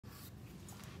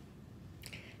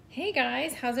Hey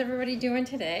guys, how's everybody doing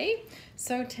today?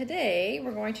 So today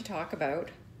we're going to talk about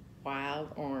wild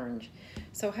orange.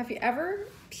 So have you ever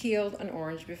peeled an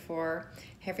orange before?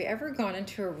 Have you ever gone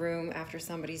into a room after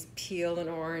somebody's peeled an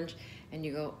orange and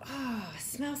you go, oh, it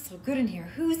smells so good in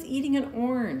here. Who's eating an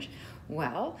orange?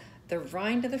 Well, the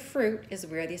rind of the fruit is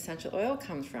where the essential oil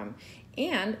comes from.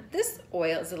 And this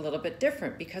oil is a little bit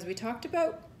different because we talked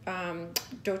about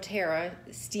doTERRA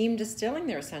steam distilling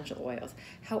their essential oils.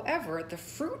 However, the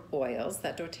fruit oils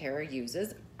that doTERRA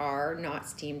uses are not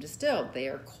steam distilled. They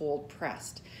are cold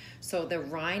pressed. So the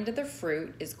rind of the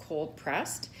fruit is cold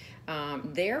pressed.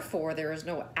 Therefore, there is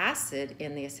no acid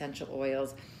in the essential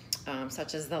oils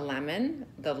such as the lemon,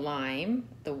 the lime,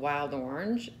 the wild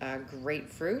orange,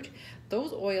 grapefruit.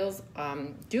 Those oils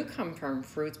do come from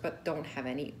fruits but don't have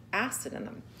any acid in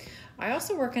them. I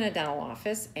also work in a dental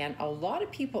office, and a lot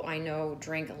of people I know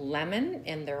drink lemon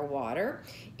in their water,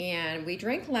 and we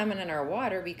drink lemon in our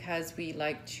water because we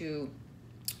like to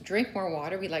drink more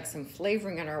water. We like some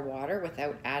flavoring in our water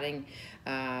without adding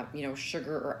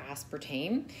sugar or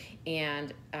aspartame.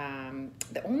 And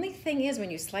the only thing is,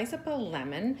 when you slice up a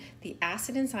lemon, the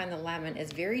acid inside the lemon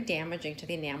is very damaging to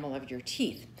the enamel of your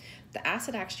teeth. The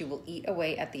acid actually will eat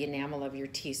away at the enamel of your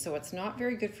teeth, so it's not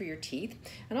very good for your teeth.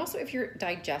 And also, if you're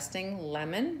digesting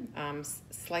lemon,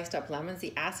 sliced up lemons,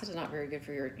 the acid is not very good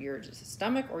for your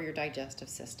stomach or your digestive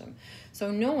system.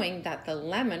 So knowing that the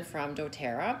lemon from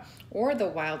doTERRA or the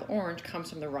wild orange comes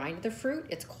from the rind of the fruit,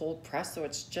 it's cold pressed, so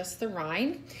it's just the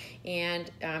rind,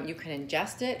 and you can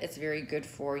ingest it. It's very good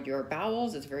for your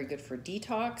bowels. It's very good for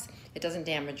detox. It doesn't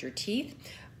damage your teeth.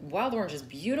 Wild orange is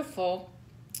beautiful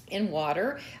in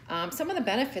water. Some of the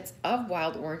benefits of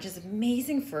wild orange is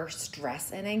amazing for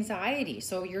stress and anxiety.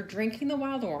 So you're drinking the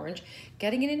wild orange,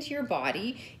 getting it into your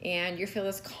body, and you feel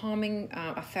this calming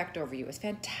effect over you. It's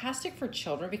fantastic for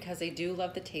children because they do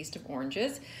love the taste of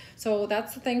oranges. So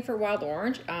that's the thing for wild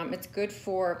orange. It's good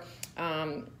for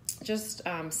just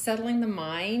settling the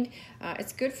mind.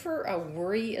 It's good for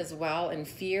worry as well and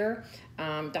fear.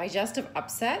 Digestive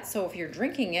upset. So if you're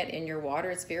drinking it in your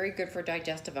water, it's very good for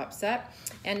digestive upset.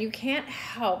 And you can't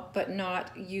help but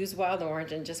not use wild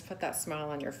orange and just put that smile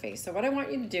on your face. So what I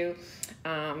want you to do,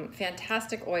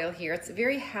 fantastic oil here. It's a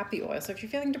very happy oil. So if you're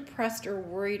feeling depressed or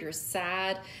worried or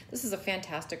sad, this is a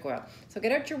fantastic oil. So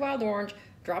get out your wild orange,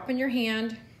 drop in your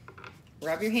hand,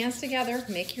 rub your hands together,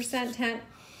 make your scent tent.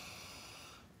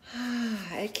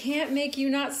 It can't make you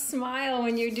not smile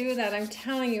when you do that. I'm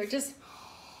telling you, it just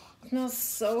smells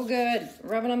so good.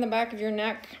 Rub it on the back of your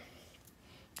neck.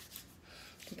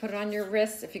 You can put it on your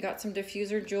wrists. If you got some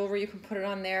diffuser jewelry, you can put it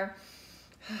on there.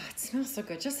 It smells so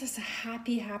good. Just this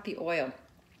happy, happy oil.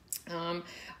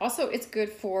 Also, it's good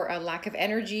for a lack of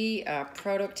energy,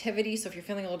 productivity. So if you're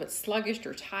feeling a little bit sluggish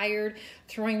or tired,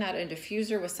 throwing that in a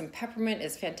diffuser with some peppermint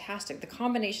is fantastic. The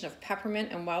combination of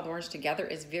peppermint and wild orange together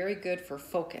is very good for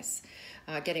focus.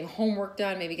 Getting homework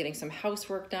done, maybe getting some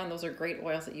housework done. Those are great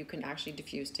oils that you can actually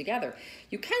diffuse together.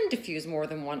 You can diffuse more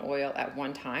than one oil at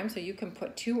one time, so you can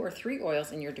put 2 or 3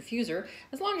 oils in your diffuser,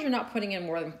 as long as you're not putting in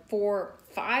more than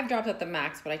 5 drops at the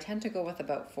max, but I tend to go with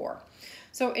about 4.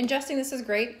 So ingesting this is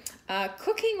great.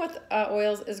 Cooking with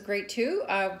oils is great too.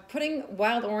 Putting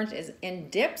wild orange in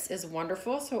dips is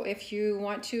wonderful. So if you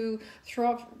want to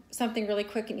throw up something really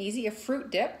quick and easy, a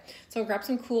fruit dip. So grab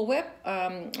some Cool Whip,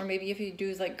 or maybe if you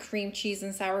do like cream cheese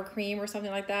and sour cream or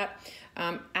something like that.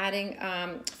 Adding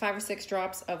 5 or 6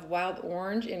 drops of wild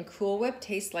orange in Cool Whip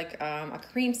tastes like a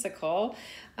creamsicle.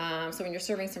 So when you're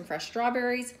serving some fresh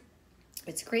strawberries,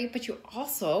 it's great, but you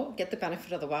also get the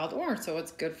benefit of the wild orange. So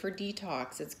it's good for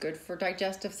detox. It's good for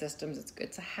digestive systems.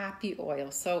 It's a happy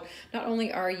oil. So not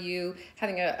only are you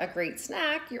having a great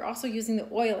snack, you're also using the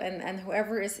oil, and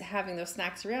whoever is having those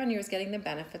snacks around you is getting the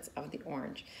benefits of the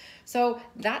orange. So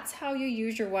that's how you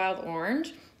use your wild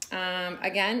orange.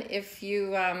 Again, if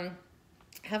you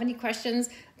have any questions,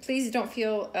 please don't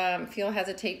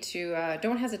hesitate to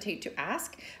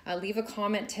ask. Leave a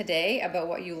comment today about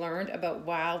what you learned about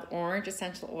wild orange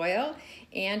essential oil.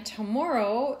 And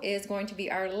tomorrow is going to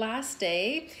be our last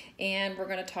day, and we're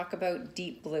going to talk about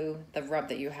Deep Blue, the rub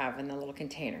that you have in the little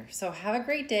container. So have a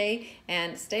great day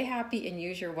and stay happy and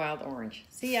use your wild orange.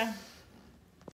 See ya.